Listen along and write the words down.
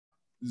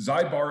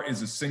ZyBar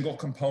is a single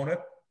component.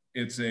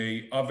 It's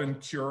a oven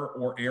cure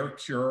or air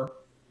cure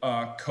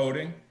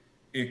coating.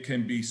 It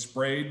can be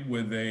sprayed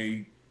with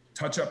a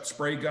touch-up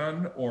spray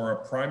gun or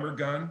a primer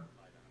gun,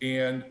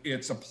 and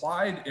it's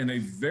applied in a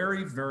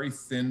very, very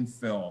thin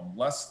film,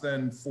 less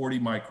than 40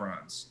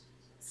 microns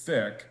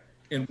thick.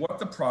 And what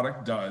the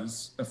product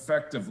does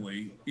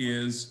effectively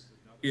is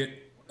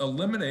it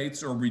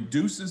eliminates or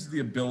reduces the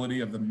ability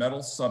of the metal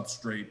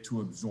substrate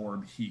to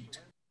absorb heat.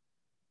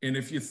 And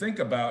if you think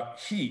about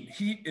heat,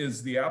 heat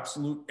is the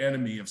absolute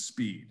enemy of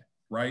speed,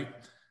 right?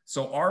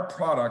 So our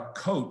product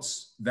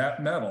coats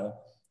that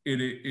metal.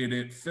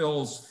 It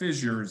fills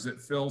fissures, it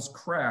fills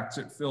cracks,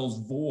 it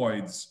fills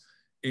voids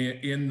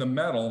in the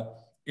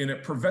metal, and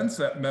it prevents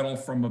that metal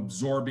from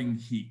absorbing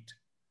heat.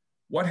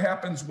 What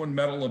happens when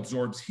metal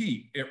absorbs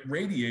heat? It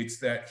radiates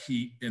that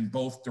heat in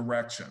both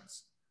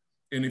directions.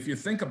 And if you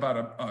think about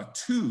a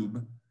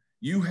tube,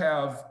 you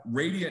have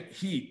radiant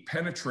heat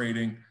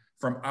penetrating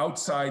from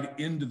outside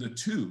into the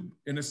tube.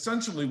 And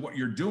essentially what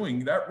you're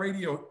doing, that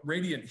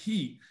radiant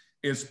heat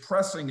is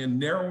pressing and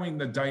narrowing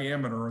the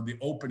diameter or the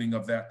opening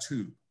of that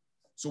tube.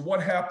 So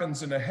what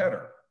happens in a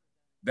header?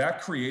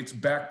 That creates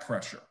back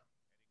pressure.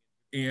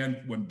 And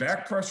when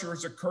back pressure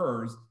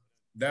occurs,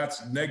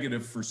 that's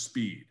negative for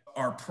speed.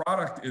 Our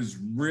product is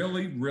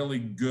really, really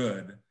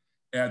good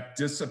at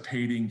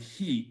dissipating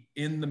heat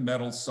in the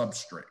metal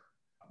substrate.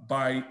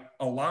 By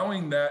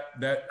allowing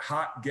that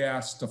hot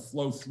gas to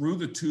flow through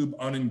the tube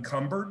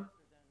unencumbered,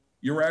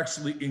 you're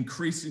actually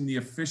increasing the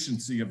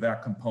efficiency of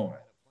that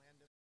component.